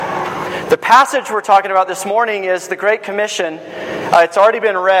The passage we're talking about this morning is the Great Commission. It's already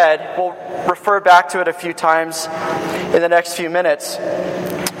been read. We'll refer back to it a few times in the next few minutes.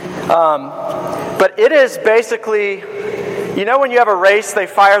 But it is basically, you know when you have a race, they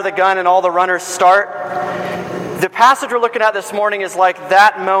fire the gun and all the runners start? The passage we're looking at this morning is like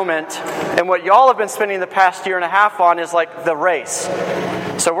that moment, and what y'all have been spending the past year and a half on is like the race.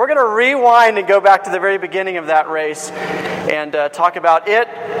 So we're going to rewind and go back to the very beginning of that race and talk about it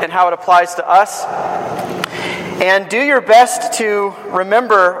and how it applies to us. And do your best to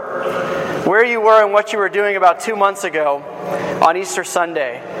remember where you were and what you were doing about 2 months ago on Easter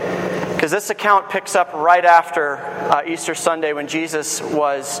Sunday. Because this account picks up right after Easter Sunday when Jesus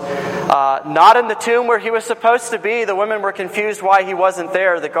was not in the tomb where he was supposed to be. The women were confused why he wasn't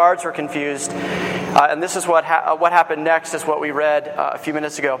there. The guards were confused. And this is what happened next is what we read a few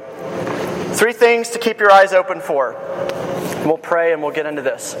minutes ago. 3 things to keep your eyes open for. We'll pray and we'll get into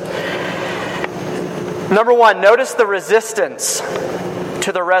this. Number 1, notice the resistance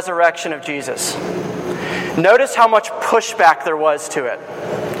to the resurrection of Jesus. Notice how much pushback there was to it.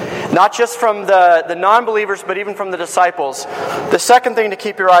 Not just from the non-believers, but even from the disciples. The second thing to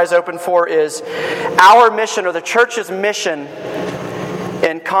keep your eyes open for is our mission, or the church's mission,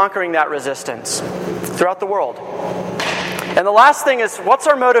 in conquering that resistance throughout the world. And the last thing is, what's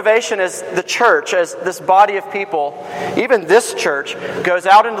our motivation as the church, as this body of people, even this church, goes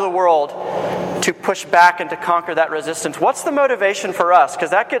out into the world to push back and to conquer that resistance? What's the motivation for us? Because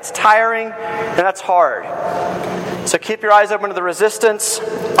that gets tiring and that's hard. So keep your eyes open to the resistance,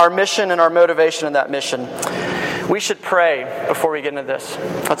 our mission, and our motivation in that mission. We should pray before we get into this.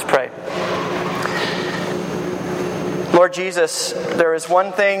 Let's pray. Lord Jesus, there is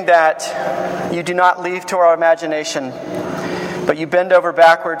one thing that you do not leave to our imagination, but you bend over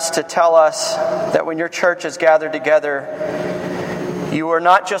backwards to tell us that when your church is gathered together, you are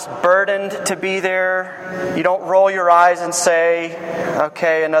not just burdened to be there. You don't roll your eyes and say,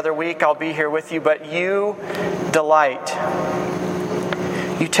 okay, another week I'll be here with you, but you delight.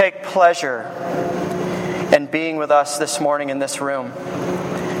 You take pleasure in being with us this morning in this room.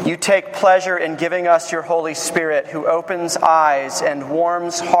 You take pleasure in giving us your Holy Spirit, who opens eyes and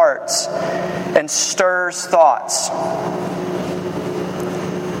warms hearts and stirs thoughts.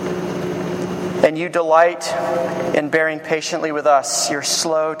 And you delight in bearing patiently with us, your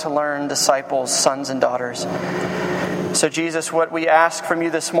slow-to-learn disciples, sons and daughters. So Jesus, what we ask from you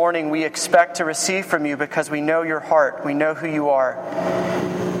this morning, we expect to receive from you because we know your heart, we know who you are.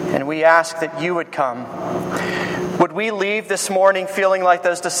 And we ask that you would come. Would we leave this morning feeling like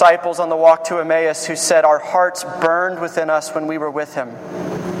those disciples on the walk to Emmaus who said, our hearts burned within us when we were with him?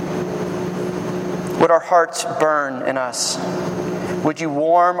 Would our hearts burn in us? Would you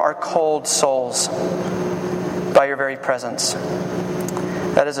warm our cold souls by your very presence?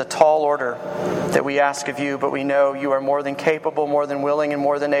 That is a tall order that we ask of you, but we know you are more than capable, more than willing, and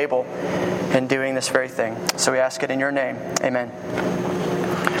more than able in doing this very thing. So we ask it in your name. Amen.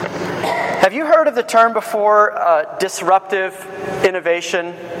 Have you heard of the term before, disruptive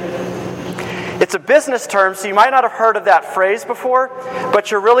innovation? It's a business term, so you might not have heard of that phrase before,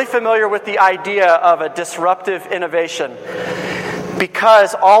 but you're really familiar with the idea of a disruptive innovation.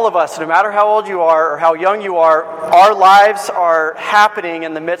 Because all of us, no matter how old you are or how young you are, our lives are happening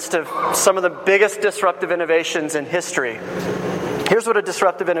in the midst of some of the biggest disruptive innovations in history. Here's what a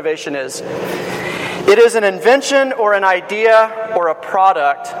disruptive innovation is. It is an invention or an idea or a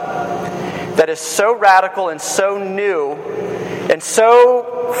product that is so radical and so new and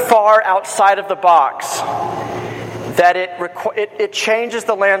so far outside of the box that it changes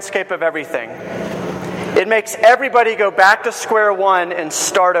the landscape of everything. It makes everybody go back to square one and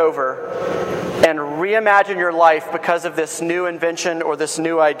start over and reimagine your life because of this new invention or this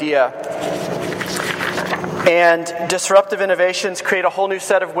new idea. And disruptive innovations create a whole new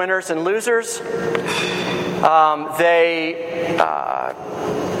set of winners and losers.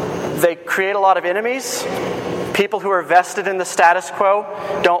 They create a lot of enemies. People who are vested in the status quo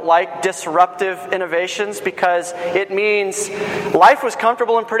don't like disruptive innovations because it means life was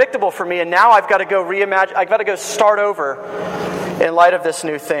comfortable and predictable for me, and now I've got to go reimagine. I've got to go start over in light of this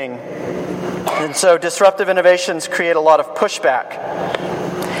new thing. And so disruptive innovations create a lot of pushback.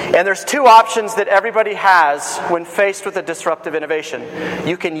 And there's 2 options that everybody has when faced with a disruptive innovation.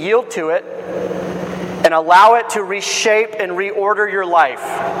 You can yield to it and allow it to reshape and reorder your life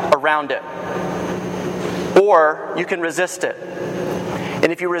around it. Or you can resist it. And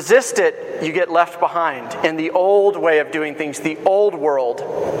if you resist it, you get left behind in the old way of doing things, the old world.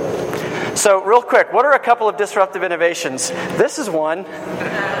 So real quick, what are a couple of disruptive innovations? This is one,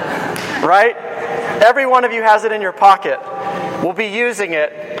 right? Every one of you has it in your pocket. We'll be using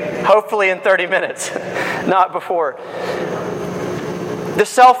it, hopefully in 30 minutes, not before. The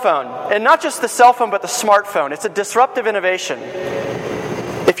cell phone, and not just the cell phone, but the smartphone. It's a disruptive innovation.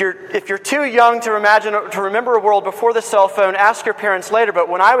 If you're too young to remember a world before the cell phone, ask your parents later. But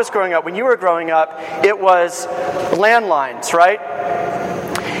when I was growing up, when you were growing up, it was landlines, right?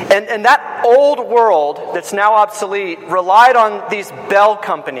 And that old world that's now obsolete relied on these bell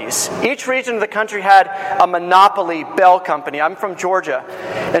companies. Each region of the country had a monopoly bell company. I'm from Georgia,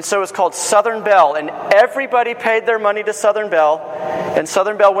 and so it was called Southern Bell. And everybody paid their money to Southern Bell, and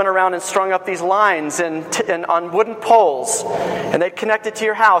Southern Bell went around and strung up these lines and on wooden poles, and they'd connect it to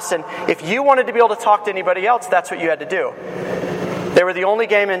your house. And if you wanted to be able to talk to anybody else, that's what you had to do. They were the only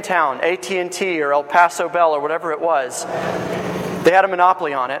game in town, AT&T or El Paso Bell or whatever it was. They had a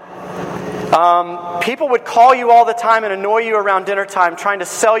monopoly on it. People would call you all the time and annoy you around dinner time trying to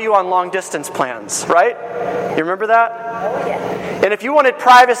sell you on long-distance plans, right? You remember that? Oh, yeah. And if you wanted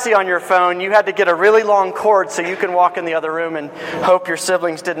privacy on your phone, you had to get a really long cord so you can walk in the other room and hope your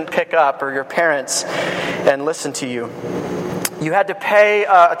siblings didn't pick up or your parents and listen to you. You had to pay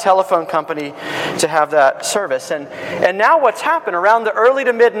a telephone company to have that service. And now what's happened, around the early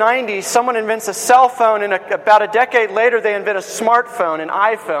to mid-90s, someone invents a cell phone, and about a decade later they invent a smartphone, an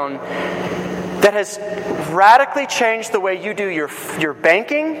iPhone, that has radically changed the way you do your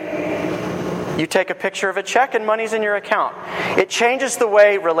banking. You take a picture of a check and money's in your account. It changes the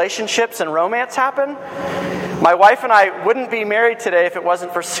way relationships and romance happen. My wife and I wouldn't be married today if it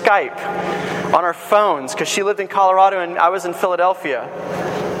wasn't for Skype on our phones, because she lived in Colorado and I was in Philadelphia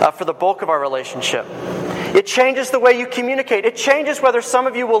for the bulk of our relationship. It changes the way you communicate. It changes whether some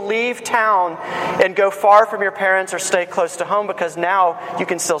of you will leave town and go far from your parents or stay close to home, because now you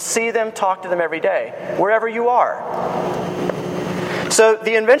can still see them, talk to them every day, wherever you are. So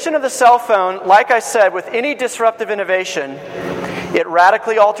the invention of the cell phone, like I said, with any disruptive innovation, it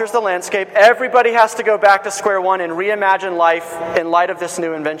radically alters the landscape. Everybody has to go back to square one and reimagine life in light of this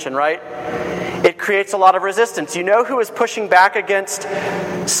new invention, right? It creates a lot of resistance. You know who was pushing back against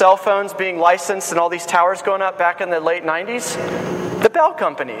cell phones being licensed and all these towers going up back in the late 90s? The bell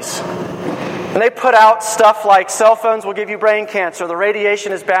companies. And they put out stuff like cell phones will give you brain cancer, the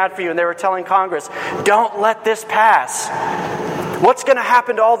radiation is bad for you, and they were telling Congress, don't let this pass. What's going to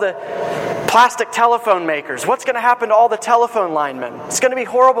happen to all the plastic telephone makers? What's going to happen to all the telephone linemen? It's going to be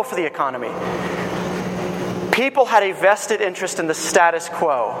horrible for the economy. People had a vested interest in the status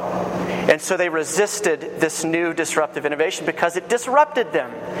quo, and so they resisted this new disruptive innovation because it disrupted them.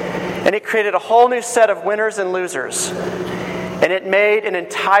 And it created a whole new set of winners and losers. And it made an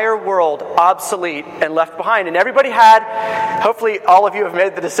entire world obsolete and left behind. And everybody had, hopefully all of you have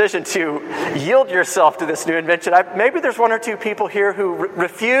made the decision to yield yourself to this new invention. Maybe there's one or two people here who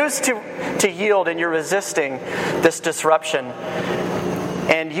refuse to yield, and you're resisting this disruption.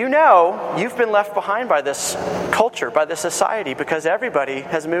 And you know you've been left behind by this culture, by this society, because everybody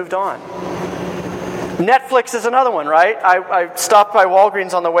has moved on. Netflix is another one, right? I stopped by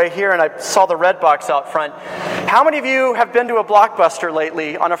Walgreens on the way here and I saw the red box out front. How many of you have been to a Blockbuster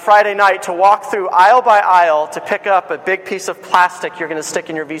lately on a Friday night to walk through aisle by aisle to pick up a big piece of plastic you're going to stick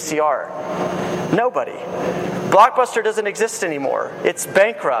in your VCR? Nobody. Blockbuster doesn't exist anymore. It's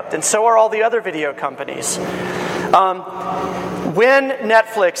bankrupt, and so are all the other video companies. When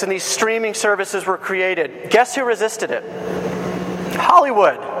Netflix and these streaming services were created, guess who resisted it?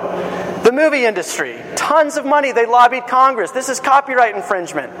 Hollywood. The movie industry, tons of money. They lobbied Congress. This is copyright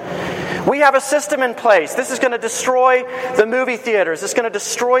infringement. We have a system in place. This is going to destroy the movie theaters. It's going to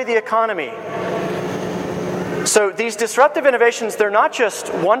destroy the economy. So these disruptive innovations, they're not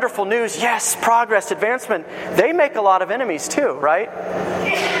just wonderful news. Yes, progress, advancement. They make a lot of enemies too, right?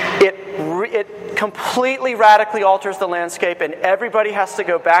 It completely radically alters the landscape, and everybody has to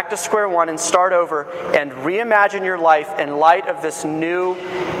go back to square one and start over and reimagine your life in light of this new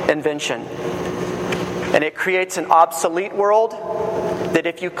invention. And it creates an obsolete world that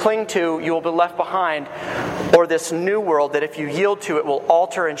if you cling to, you will be left behind, or this new world that if you yield to, it will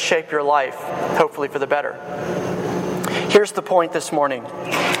alter and shape your life, hopefully for the better. Here's the point this morning.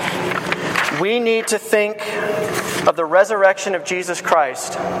 We need to think of the resurrection of Jesus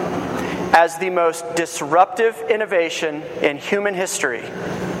Christ as the most disruptive innovation in human history.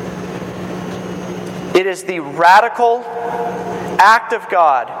 It is the radical act of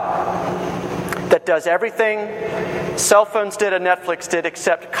God that does everything cell phones did and Netflix did,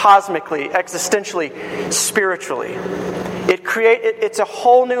 except cosmically, existentially, spiritually. It's a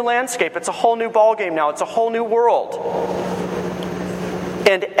whole new landscape. It's a whole new ballgame now. It's a whole new world.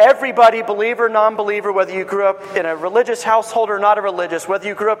 And everybody, believer, non-believer, whether you grew up in a religious household or not a religious, whether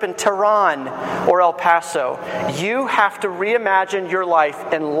you grew up in Tehran or El Paso, you have to reimagine your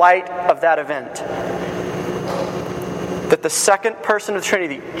life in light of that event. That the second person of the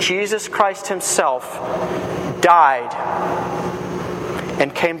Trinity, Jesus Christ himself, died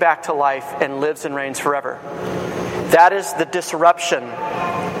and came back to life and lives and reigns forever. That is the disruption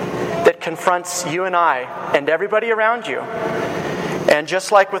that confronts you and I and everybody around you. And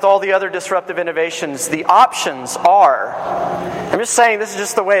just like with all the other disruptive innovations, the options are, I'm just saying this is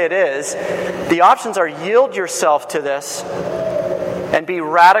just the way it is, the options are yield yourself to this and be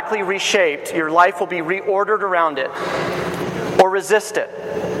radically reshaped. Your life will be reordered around it. Or resist it.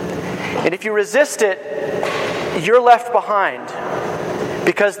 And if you resist it, you're left behind.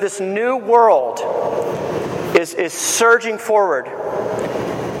 Because this new world is surging forward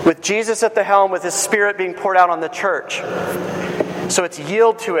with Jesus at the helm, with his Spirit being poured out on the church. So it's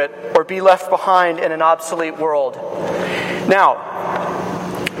yield to it or be left behind in an obsolete world. Now,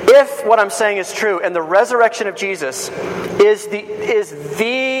 if what I'm saying is true, and the resurrection of Jesus is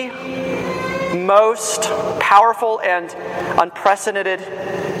the most powerful and unprecedented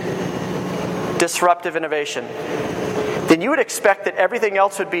disruptive innovation, then you would expect that everything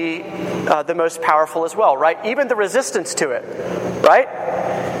else would be the most powerful as well, right? Even the resistance to it,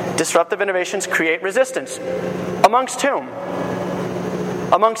 right? Disruptive innovations create resistance. Amongst whom?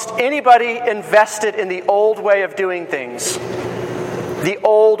 Amongst anybody invested in the old way of doing things. The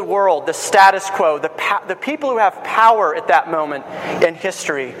old world, the status quo, the people who have power at that moment in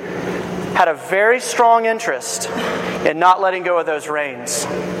history had a very strong interest in not letting go of those reins.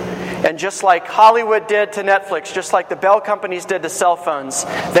 And just like Hollywood did to Netflix, just like the Bell companies did to cell phones,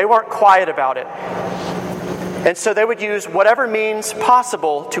 they weren't quiet about it. And so they would use whatever means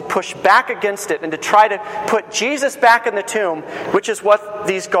possible to push back against it and to try to put Jesus back in the tomb, which is what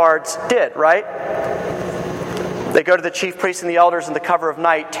these guards did, right? They go to the chief priests and the elders in the cover of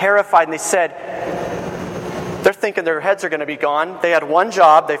night, terrified, and they said, they're thinking their heads are going to be gone. They had one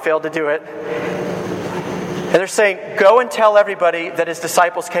job, they failed to do it. And they're saying, go and tell everybody that his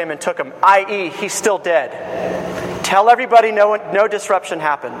disciples came and took him, i.e., he's still dead. Tell everybody no disruption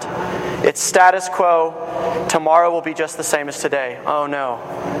happened. It's status quo. Tomorrow will be just the same as today. Oh no.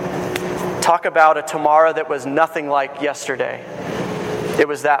 Talk about a tomorrow that was nothing like yesterday. It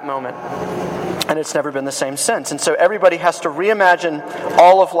was that moment. And it's never been the same since. And so everybody has to reimagine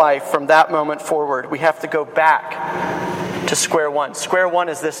all of life from that moment forward. We have to go back to square one. Square one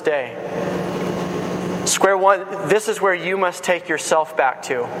is this day. Square one, this is where you must take yourself back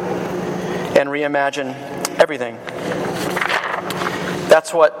to and reimagine everything.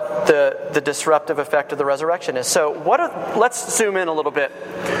 That's what the disruptive effect of the resurrection is. So let's zoom in a little bit.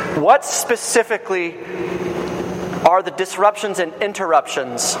 What specifically are the disruptions and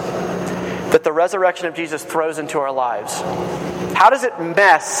interruptions that the resurrection of Jesus throws into our lives? How does it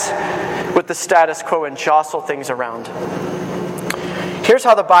mess with the status quo and jostle things around? Here's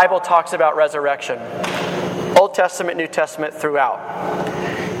how the Bible talks about resurrection. Old Testament, New Testament, throughout.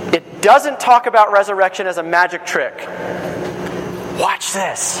 It doesn't talk about resurrection as a magic trick. Watch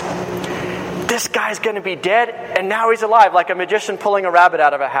this. This guy's going to be dead and now he's alive, like a magician pulling a rabbit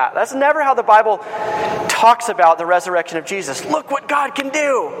out of a hat. That's never how the Bible talks about the resurrection of Jesus. Look what God can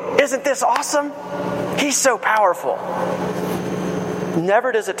do. Isn't this awesome? He's so powerful.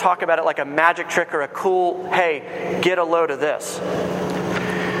 Never does it talk about it like a magic trick or a cool, hey, get a load of this.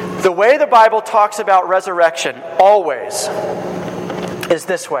 The way the Bible talks about resurrection, always, is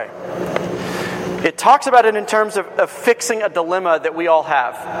this way. It talks about it in terms of fixing a dilemma that we all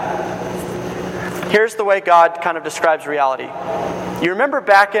have. Here's the way God kind of describes reality. You remember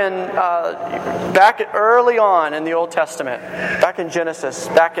back early on in the Old Testament, back in Genesis,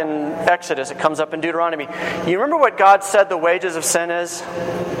 back in Exodus, it comes up in Deuteronomy. You remember what God said the wages of sin is?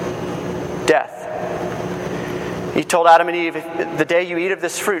 Death. He told Adam and Eve, the day you eat of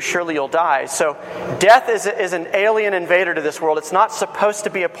this fruit, surely you'll die. So death is an alien invader to this world. It's not supposed to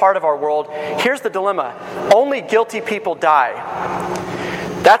be a part of our world. Here's the dilemma. Only guilty people die.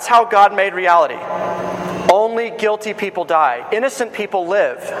 That's how God made reality. Only guilty people die. Innocent people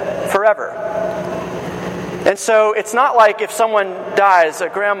live forever. And so it's not like if someone dies, a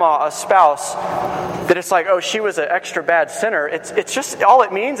grandma, a spouse, that it's like, oh, she was an extra bad sinner. It's just, all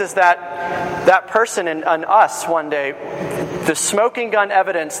it means is that person and us one day, the smoking gun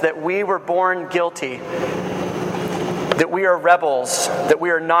evidence that we were born guilty, that we are rebels, that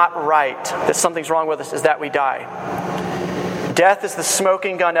we are not right, that something's wrong with us, is that we die. Death is the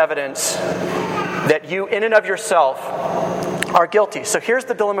smoking gun evidence that you, in and of yourself, are guilty. So here's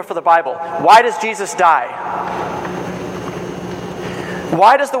the dilemma for the Bible. Why does Jesus die?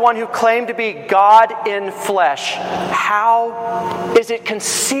 Why does the one who claimed to be God in flesh, how is it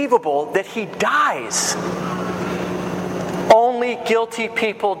conceivable that he dies? Only guilty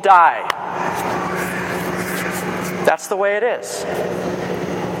people die. That's the way it is.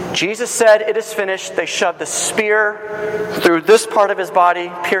 Jesus said, "It is finished." They shoved the spear through this part of his body,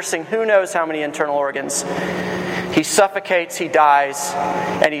 piercing who knows how many internal organs. He suffocates, he dies,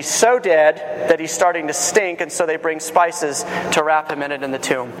 and he's so dead that he's starting to stink, and so they bring spices to wrap him in it in the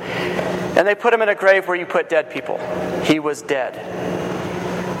tomb. And they put him in a grave where you put dead people. He was dead.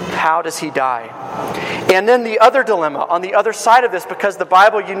 How does he die? And then the other dilemma on the other side of this, because the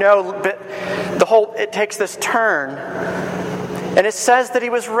Bible, it takes this turn. And it says that he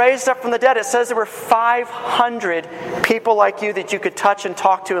was raised up from the dead. It says there were 500 people like you that you could touch and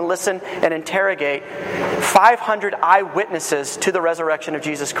talk to and listen and interrogate. 500 eyewitnesses to the resurrection of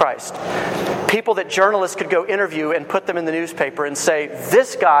Jesus Christ. People that journalists could go interview and put them in the newspaper and say,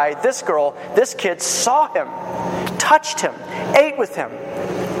 this guy, this girl, this kid saw him, touched him, ate with him.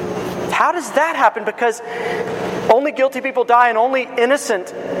 How does that happen? Because only guilty people die and only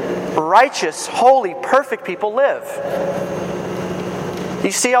innocent, righteous, holy, perfect people live. You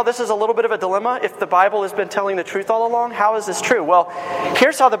see how this is a little bit of a dilemma? If the Bible has been telling the truth all along, how is this true? Well,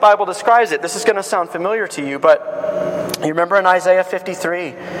 here's how the Bible describes it. This is going to sound familiar to you, but you remember in Isaiah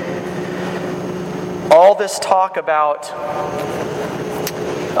 53, all this talk about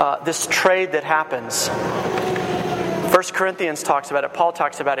this trade that happens. 1 Corinthians talks about it. Paul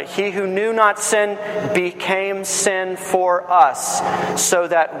talks about it. He who knew not sin became sin for us, so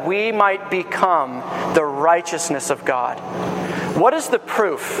that we might become the righteousness of God. What is the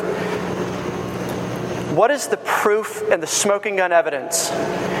proof? What is the proof and the smoking gun evidence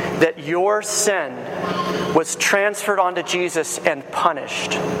that your sin was transferred onto Jesus and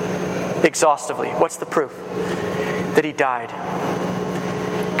punished exhaustively? What's the proof? That he died.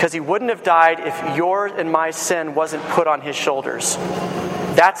 Because he wouldn't have died if your and my sin wasn't put on his shoulders.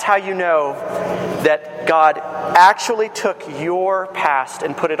 That's how you know that God actually took your past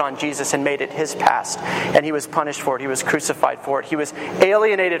and put it on Jesus and made it his past. And he was punished for it. He was crucified for it. He was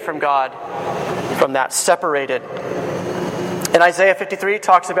alienated from God, from that, separated. And Isaiah 53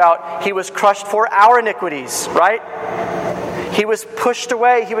 talks about he was crushed for our iniquities, right? He was pushed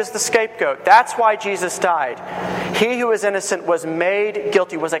away. He was the scapegoat. That's why Jesus died. He who is innocent was made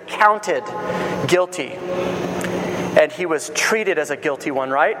guilty, was accounted guilty. And he was treated as a guilty one,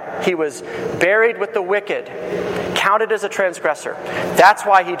 right? He was buried with the wicked, counted as a transgressor. That's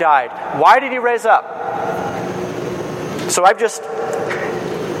why he died. Why did he raise up? So I've just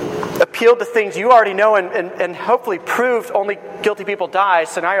appealed to things you already know and hopefully proved only guilty people die.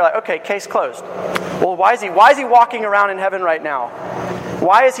 So now you're like, okay, case closed. Well, why is he walking around in heaven right now?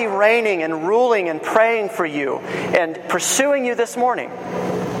 Why is he reigning and ruling and praying for you and pursuing you this morning?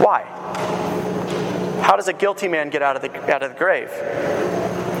 Why? How does a guilty man get out of the grave?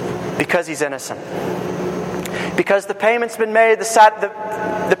 Because he's innocent. Because the payment's been made,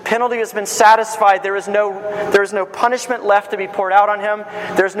 the penalty has been satisfied. There is no punishment left to be poured out on him.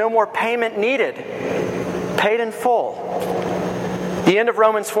 There's no more payment needed. Paid in full. The end of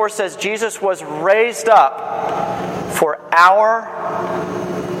Romans 4 says Jesus was raised up for our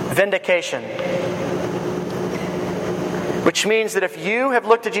vindication. Which means that if you have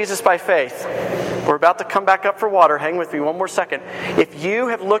looked to Jesus by faith, we're about to come back up for water. Hang with me one more second. If you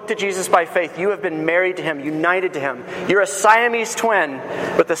have looked to Jesus by faith, you have been married to him, united to him. You're a Siamese twin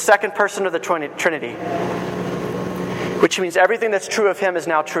with the second person of the Trinity. Which means everything that's true of him is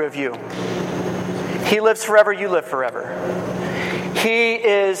now true of you. He lives forever, you live forever. He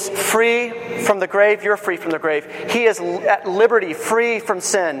is free from the grave, you're free from the grave. He is at liberty, free from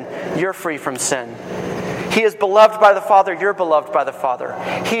sin, you're free from sin. He is beloved by the Father, you're beloved by the Father.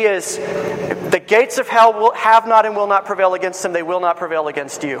 The gates of hell have not and will not prevail against him, they will not prevail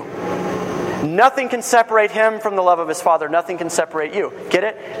against you. Nothing can separate him from the love of his Father, nothing can separate you. Get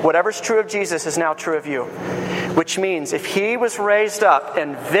it? Whatever's true of Jesus is now true of you. Which means if he was raised up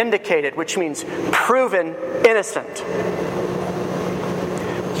and vindicated, which means proven innocent,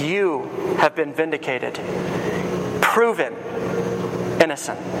 you have been vindicated, proven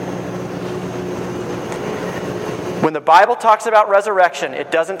innocent. When the Bible talks about resurrection,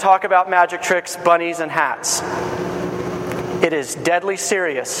 it doesn't talk about magic tricks, bunnies, and hats. It is deadly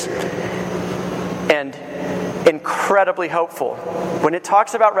serious and incredibly hopeful. When it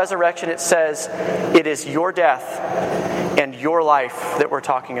talks about resurrection, it says it is your death and your life that we're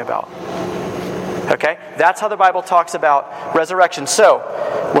talking about. Okay? That's how the Bible talks about resurrection. So,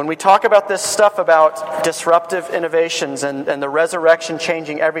 when we talk about this stuff about disruptive innovations and the resurrection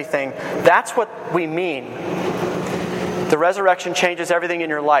changing everything, that's what we mean. The resurrection changes everything in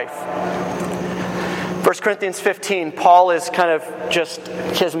your life. 1 Corinthians 15, Paul is kind of just,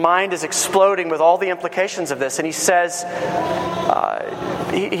 his mind is exploding with all the implications of this. And he says,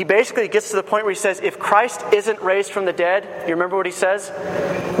 he basically gets to the point where he says, if Christ isn't raised from the dead, you remember what he says?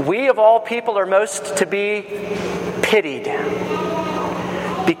 We of all people are most to be pitied.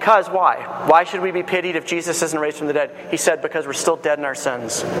 Because why? Why should we be pitied if Jesus isn't raised from the dead? He said, because we're still dead in our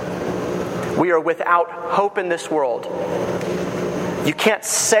sins. We are without hope in this world. You can't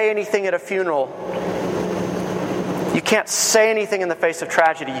say anything at a funeral. You can't say anything in the face of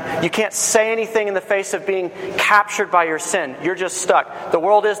tragedy. You can't say anything in the face of being captured by your sin. You're just stuck. The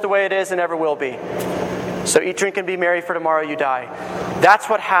world is the way it is and ever will be. So eat, drink, and be merry, for tomorrow you die. That's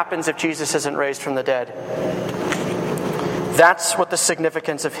what happens if Jesus isn't raised from the dead. That's what the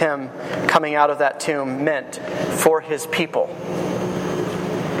significance of him coming out of that tomb meant for his people.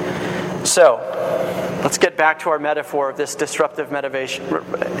 So, let's get back to our metaphor of this disruptive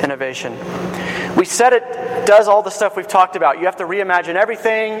innovation. We said it does all the stuff we've talked about. You have to reimagine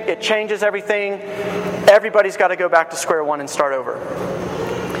everything. It changes everything. Everybody's got to go back to square one and start over.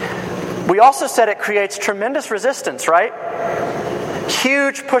 We also said it creates tremendous resistance, right?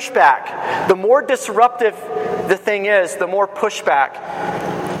 Huge pushback. The more disruptive the thing is, the more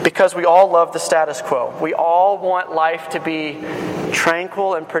pushback. Because we all love the status quo. We all want life to be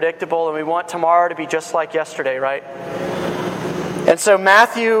tranquil and predictable, and we want tomorrow to be just like yesterday, right? And so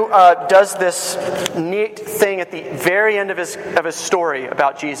Matthew does this neat thing at the very end of his story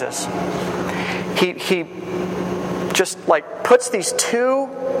about Jesus. He just puts these two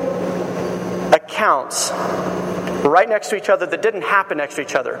accounts right next to each other that didn't happen next to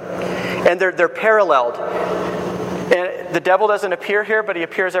each other, and they're paralleled. And the devil doesn't appear here, but he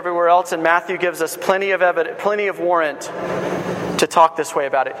appears everywhere else, and Matthew gives us plenty of evidence, plenty of warrant to talk this way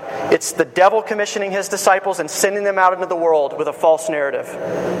about it. It's the devil commissioning his disciples and sending them out into the world with a false narrative.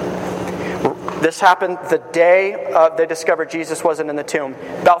 This happened the day they discovered Jesus wasn't in the tomb.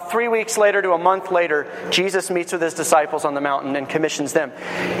 About 3 weeks later to a month later, Jesus meets with his disciples on the mountain and commissions them.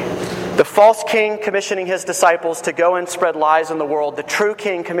 The false king commissioning his disciples to go and spread lies in the world. The true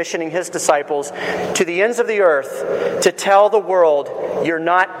king commissioning his disciples to the ends of the earth to tell the world, you're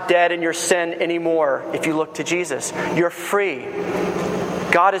not dead in your sin anymore if you look to Jesus. You're free.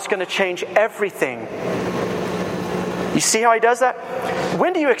 God is going to change everything. You see how he does that?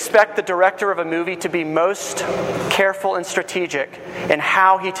 When do you expect the director of a movie to be most careful and strategic in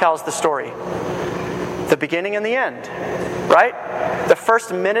how he tells the story? The beginning and the end, right? The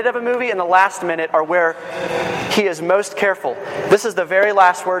first minute of a movie and the last minute are where he is most careful. This is the very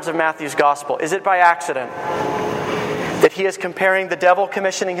last words of Matthew's gospel. Is it by accident that he is comparing the devil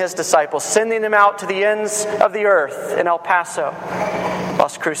commissioning his disciples, sending them out to the ends of the earth in El Paso,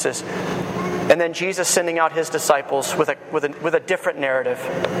 Las Cruces, and then Jesus sending out his disciples with a different narrative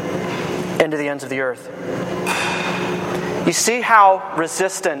into the ends of the earth? You see how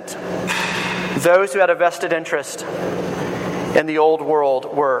resistant those who had a vested interest in the old world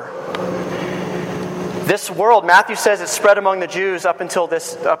were. This world, Matthew says, it spread among the Jews up until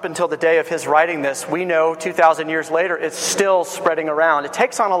the day of his writing this. We know 2,000 years later, it's still spreading around. It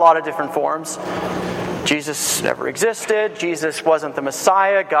takes on a lot of different forms. Jesus never existed. Jesus wasn't the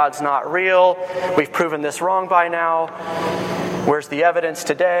Messiah. God's not real. We've proven this wrong by now. Where's the evidence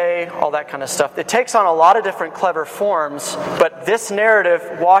today? All that kind of stuff. It takes on a lot of different clever forms, but this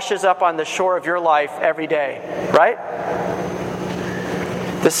narrative washes up on the shore of your life every day, right?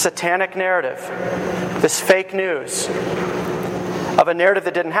 This satanic narrative, this fake news of a narrative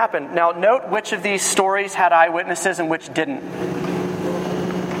that didn't happen. Now, note which of these stories had eyewitnesses and which didn't.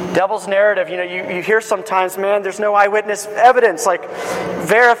 Devil's narrative, you hear sometimes, man, there's no eyewitness evidence.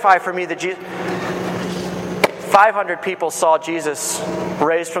 Verify for me that Jesus... 500 people saw Jesus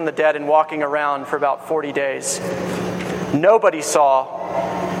raised from the dead and walking around for about 40 days. Nobody saw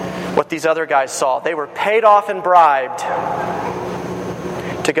what these other guys saw. They were paid off and bribed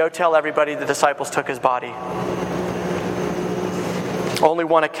to go tell everybody the disciples took his body. Only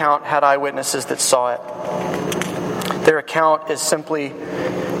one account had eyewitnesses that saw it. Their account is simply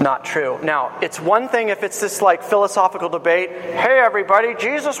not true. Now, it's one thing if it's this philosophical debate. Hey, everybody,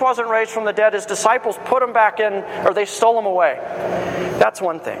 Jesus wasn't raised from the dead. His disciples put him back in, or they stole him away. That's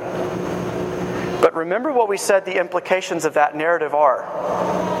one thing. But remember what we said the implications of that narrative are.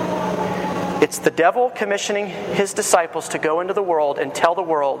 It's the devil commissioning his disciples to go into the world and tell the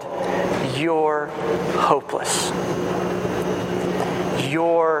world, you're hopeless.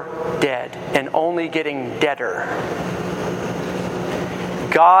 You're dead and only getting deader.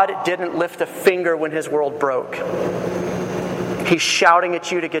 God didn't lift a finger when his world broke. He's shouting at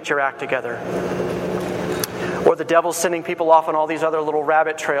you to get your act together. or the devil's sending people off on all these other little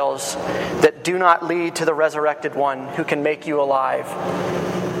rabbit trails that do not lead to the resurrected one who can make you alive.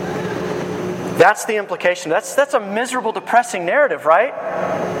 That's the implication. That's a miserable, depressing narrative, right?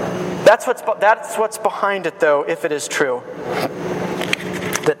 That's what's behind it, though, if it is true.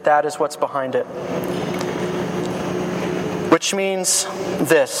 That is what's behind it. Which means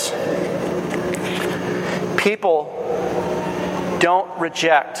this. People don't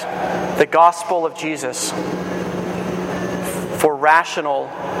reject the gospel of Jesus for rational,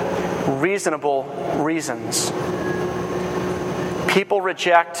 reasonable reasons. People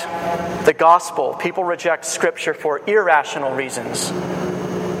reject the gospel. People reject Scripture for irrational reasons.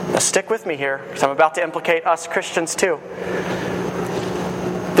 Now stick with me here, because I'm about to implicate us Christians too.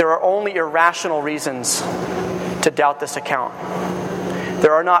 There are only irrational reasons to doubt this account.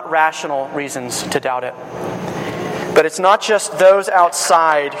 There are not rational reasons to doubt it. But it's not just those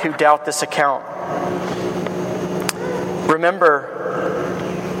outside who doubt this account. Remember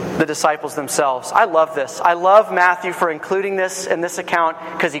the disciples themselves. I love this. I love Matthew for including this in this account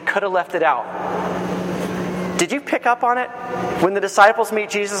because he could have left it out. Did you pick up on it? When the disciples meet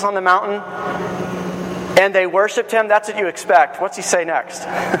Jesus on the mountain and they worshiped him, that's what you expect. What's he say next?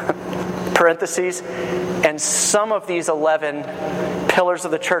 Parentheses. And some of these 11 pillars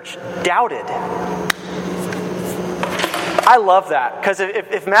of the church doubted. I love that, because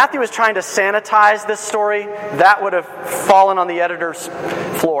if Matthew was trying to sanitize this story, that would have fallen on the editor's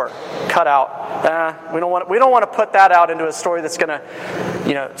floor, cut out. We don't want to put that out into a story that's going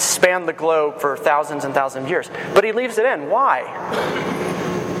to, span the globe for thousands and thousands of years. But he leaves it in. Why?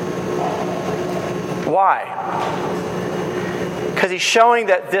 Why? Because he's showing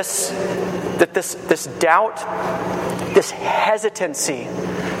that this doubt, this hesitancy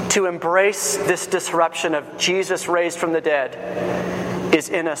to embrace this disruption of Jesus raised from the dead is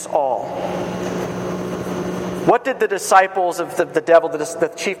in us all. What did the disciples of the devil,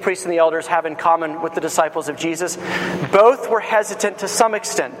 the chief priests and the elders, have in common with the disciples of Jesus? Both were hesitant to some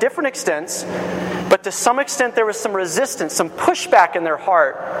extent, different extents, but to some extent there was some resistance, some pushback in their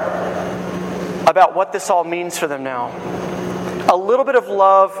heart about what this all means for them now. A little bit of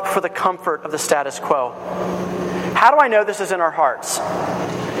love for the comfort of the status quo. How do I know this is in our hearts?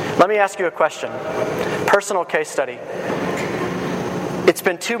 Let me ask you a question. Personal case study. It's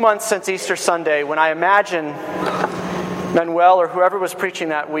been 2 months since Easter Sunday when I imagine Manuel or whoever was preaching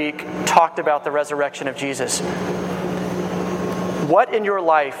that week talked about the resurrection of Jesus. What in your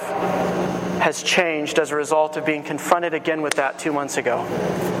life has changed as a result of being confronted again with that 2 months ago?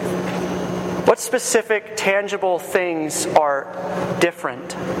 What specific, tangible things are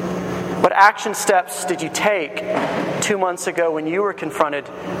different? What action steps did you take 2 months ago when you were confronted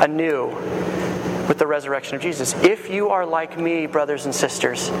anew with the resurrection of Jesus? If you are like me, brothers and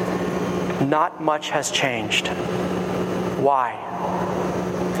sisters, not much has changed. Why?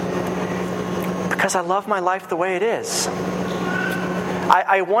 Because I love my life the way it is.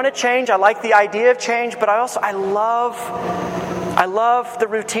 I want to change. I like the idea of change, but I love the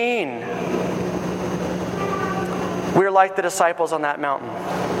routine. We're like the disciples on that mountain.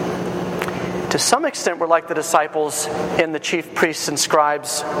 To some extent, we're like the disciples in the chief priests and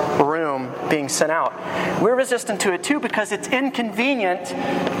scribes' room being sent out. We're resistant to it too because it's inconvenient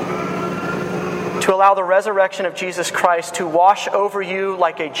to allow the resurrection of Jesus Christ to wash over you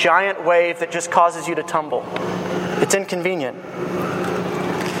like a giant wave that just causes you to tumble. It's inconvenient.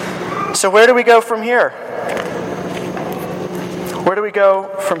 So where do we go from here? Where do we go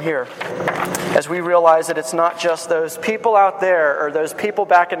from here? As we realize that it's not just those people out there or those people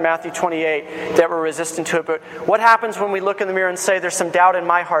back in Matthew 28 that were resistant to it, but what happens when we look in the mirror and say there's some doubt in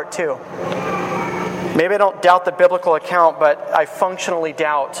my heart too? Maybe I don't doubt the biblical account, but I functionally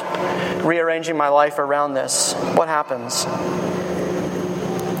doubt rearranging my life around this. What happens?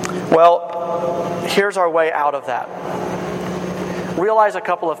 Well, here's our way out of that. Realize a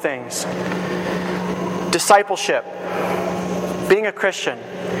couple of things. Discipleship, being a Christian,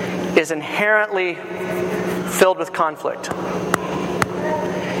 is inherently filled with conflict.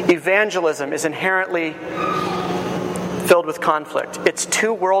 Evangelism is inherently filled with conflict. It's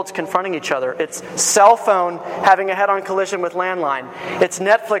two worlds confronting each other. It's cell phone having a head-on collision with landline. It's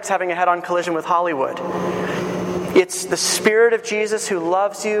Netflix having a head-on collision with Hollywood. It's the Spirit of Jesus who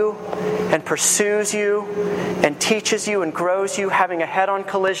loves you and pursues you and teaches you and grows you having a head-on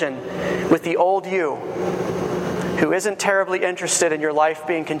collision with the old you, who isn't terribly interested in your life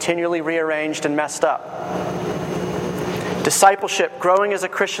being continually rearranged and messed up. Discipleship, growing as a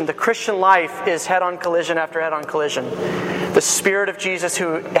Christian, the Christian life is head-on collision after head-on collision. The Spirit of Jesus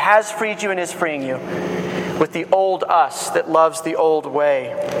who has freed you and is freeing you with the old us that loves the old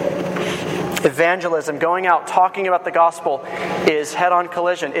way. Evangelism, going out, talking about the gospel, is head-on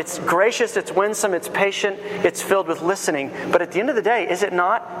collision. It's gracious, it's winsome, it's patient, it's filled with listening. But at the end of the day, is it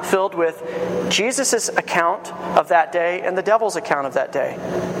not filled with Jesus' account of that day and the devil's account of that day?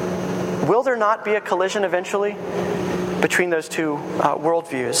 Will there not be a collision eventually between those two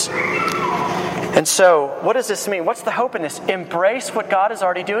worldviews? And so, what does this mean? What's the hope in this? Embrace what God is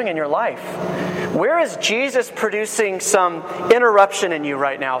already doing in your life. Where is Jesus producing some interruption in you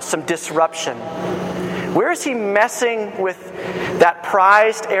right now, some disruption? Where is he messing with that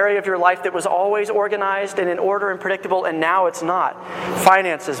prized area of your life that was always organized and in order and predictable, and now it's not?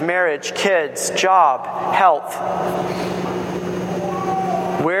 Finances, marriage, kids, job, health.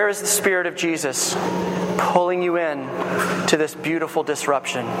 Where is the Spirit of Jesus pulling you in to this beautiful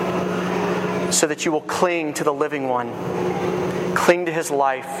disruption so that you will cling to the living one, cling to his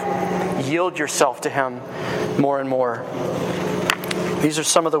life, yield yourself to him more and more? These are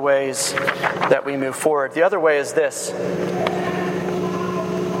some of the ways that we move forward. The other way is this.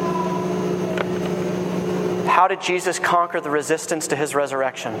 How did Jesus conquer the resistance to his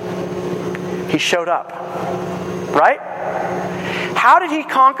resurrection? He showed up, right? How did he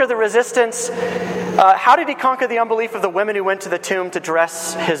conquer the resistance? How did he conquer the unbelief of the women who went to the tomb to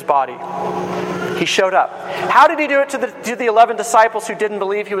dress his body? He showed up. How did he do it to the 11 disciples who didn't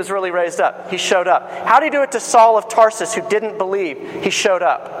believe he was really raised up? He showed up. How did he do it to Saul of Tarsus who didn't believe? He showed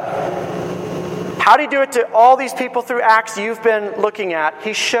up. How did he do it to all these people through Acts you've been looking at?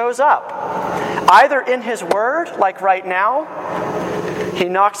 He shows up. Either in his word, like right now, he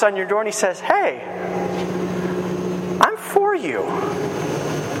knocks on your door and he says, "Hey, I'm for you.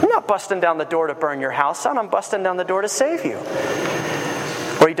 I'm not busting down the door to burn your house down. I'm busting down the door to save you."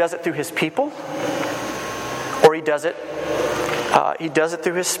 Or he does it through his people. Or he does it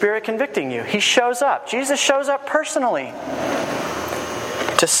through his Spirit convicting you. He shows up. Jesus shows up personally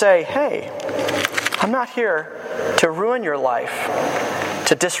to say, "Hey, I'm not here to ruin your life,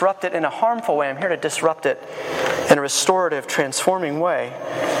 to disrupt it in a harmful way. I'm here to disrupt it in a restorative, transforming way."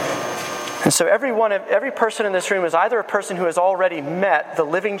 And so every person in this room is either a person who has already met the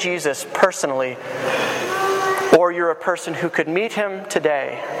living Jesus personally, or you're a person who could meet him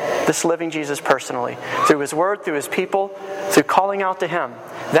today, this living Jesus personally, through his word, through his people, through calling out to him.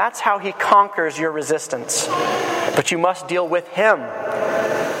 That's how he conquers your resistance. But you must deal with him,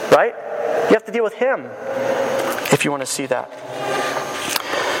 right? You have to deal with him if you want to see that.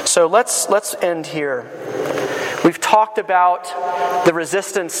 So let's end here. We've talked about the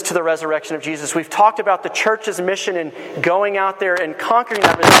resistance to the resurrection of Jesus. We've talked about the church's mission in going out there and conquering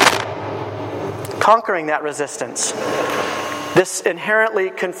that resistance. This inherently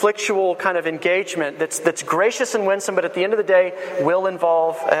conflictual kind of engagement that's gracious and winsome, but at the end of the day will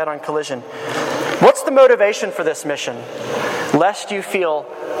involve a head-on collision. What's the motivation for this mission? Lest you feel,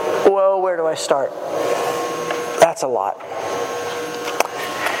 whoa, where do I start? That's a lot.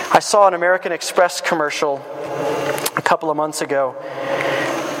 I saw an American Express commercial a couple of months ago.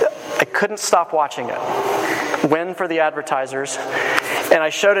 I couldn't stop watching it. Win for the advertisers. And I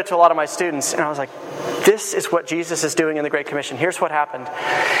showed it to a lot of my students, and I was like, this is what Jesus is doing in the Great Commission. Here's what happened.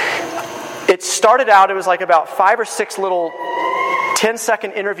 It started out, it was like about 5 or 6 little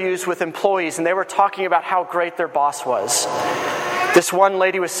 10-second interviews with employees, and they were talking about how great their boss was. This one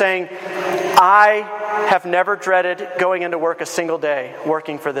lady was saying, "I have never dreaded going into work a single day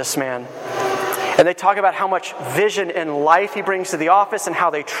working for this man." And they talk about how much vision and life he brings to the office and how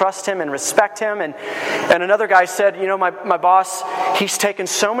they trust him and respect him. And another guy said, my boss, he's taken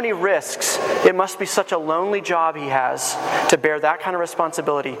so many risks. It must be such a lonely job he has to bear that kind of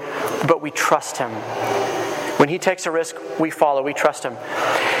responsibility. But we trust him. When he takes a risk, we follow, we trust him.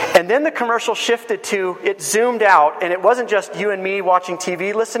 And then the commercial shifted to, it zoomed out, and it wasn't just you and me watching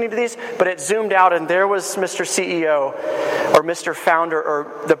TV listening to these, but it zoomed out, and there was Mr. CEO or Mr. Founder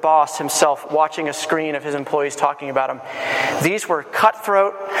or the boss himself watching a screen of his employees talking about him. These were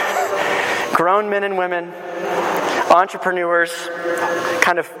cutthroat, grown men and women, entrepreneurs,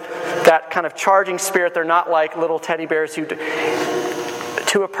 that kind of charging spirit. They're not like little teddy bears who...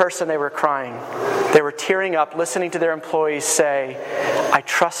 To a person, they were crying. They were tearing up, listening to their employees say, "I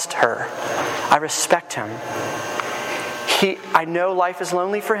trust her. I respect him. I know life is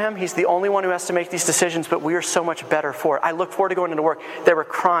lonely for him. He's the only one who has to make these decisions, but we are so much better for it. I look forward to going into work." They were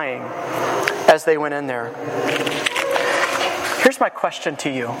crying as they went in there. Here's my question to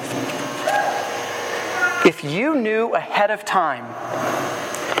you. If you knew ahead of time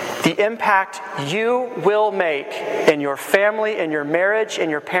the impact you will make in your family, in your marriage, in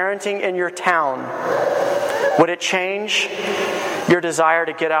your parenting, in your town, would it change your desire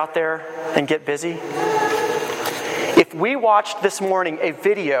to get out there and get busy? If we watched this morning a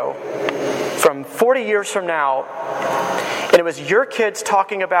video from 40 years from now, and it was your kids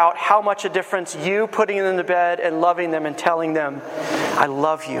talking about how much a difference you putting them to bed and loving them and telling them, I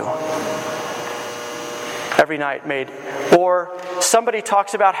love you, every night made. Or somebody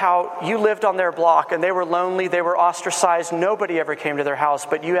talks about how you lived on their block and they were lonely, they were ostracized, nobody ever came to their house,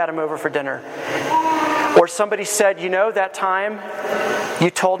 but you had them over for dinner. Or somebody said, you know, that time you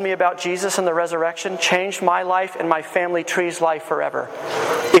told me about Jesus and the resurrection changed my life and my family tree's life forever.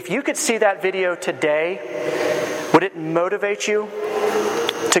 If you could see that video today, would it motivate you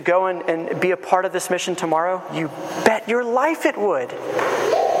to go and be a part of this mission tomorrow? You bet your life it would.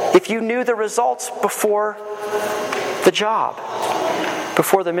 If you knew the results before the job,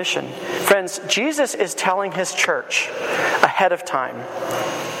 before the mission. Friends, Jesus is telling his church ahead of time,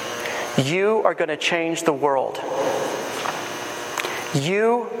 you are going to change the world.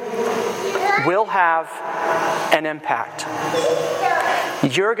 You will have an impact.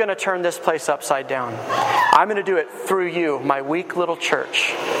 You're going to turn this place upside down. I'm going to do it through you, my weak little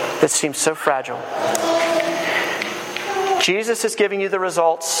church that seems so fragile. Jesus is giving you the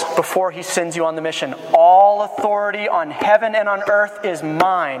results before he sends you on the mission. All authority on heaven and on earth is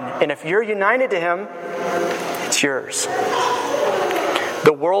mine. And if you're united to him, it's yours.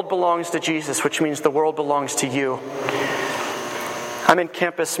 The world belongs to Jesus, which means the world belongs to you. I'm in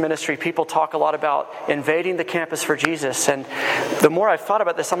campus ministry. People talk a lot about invading the campus for Jesus. And the more I've thought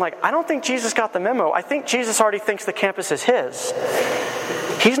about this, I'm like, I don't think Jesus got the memo. I think Jesus already thinks the campus is his.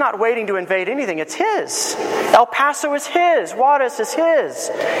 He's not waiting to invade anything. It's his. El Paso is his. Juarez is his.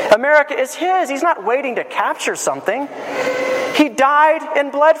 America is his. He's not waiting to capture something. He died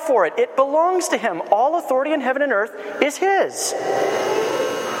and bled for it. It belongs to him. All authority in heaven and earth is his.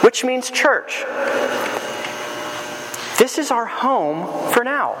 Which means church. This is our home for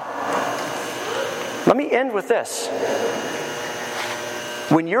now. Let me end with this.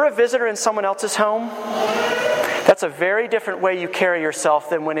 When you're a visitor in someone else's home, that's a very different way you carry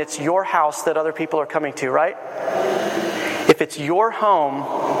yourself than when it's your house that other people are coming to, right? If it's your home,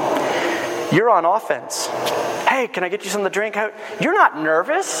 you're on offense. Hey, can I get you something to drink? You're not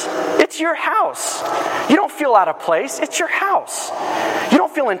nervous. It's your house. You don't feel out of place. It's your house. You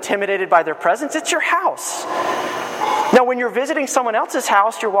don't feel intimidated by their presence. It's your house. Now, when you're visiting someone else's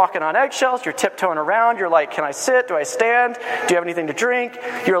house, you're walking on eggshells, you're tiptoeing around, you're like, can I sit? Do I stand? Do you have anything to drink?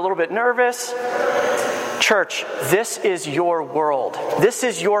 You're a little bit nervous. Church, this is your world. This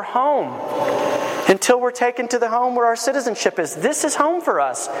is your home. Until we're taken to the home where our citizenship is. This is home for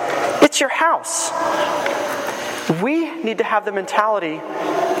us. It's your house. We need to have the mentality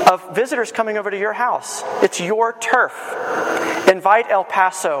of visitors coming over to your house. It's your turf. Invite El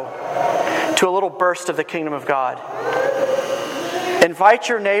Paso to a little burst of the kingdom of God. Invite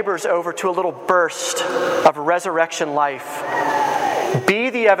your neighbors over to a little burst of resurrection life.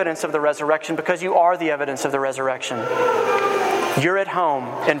 Be the evidence of the resurrection because you are the evidence of the resurrection. You're at home.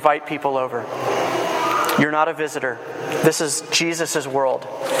 Invite people over. You're not a visitor. This is Jesus' world.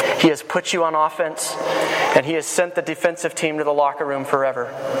 He has put you on offense, and he has sent the defensive team to the locker room forever.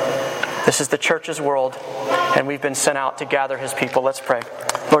 This is the church's world, and we've been sent out to gather his people. Let's pray.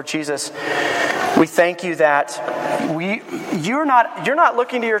 Lord Jesus, we thank you that you're not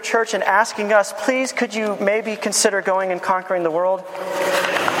looking to your church and asking us, please could you maybe consider going and conquering the world?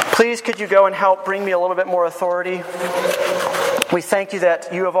 Please could you go and help bring me a little bit more authority? We thank you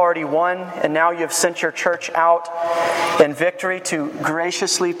that you have already won, and now you have sent your church out in victory to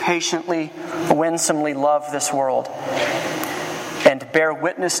graciously, patiently, winsomely love this world and bear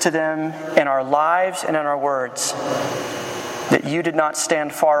witness to them in our lives and in our words that you did not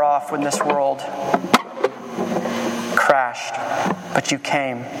stand far off when this world crashed, but you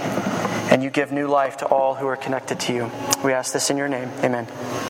came and you give new life to all who are connected to you. We ask this in your name. Amen.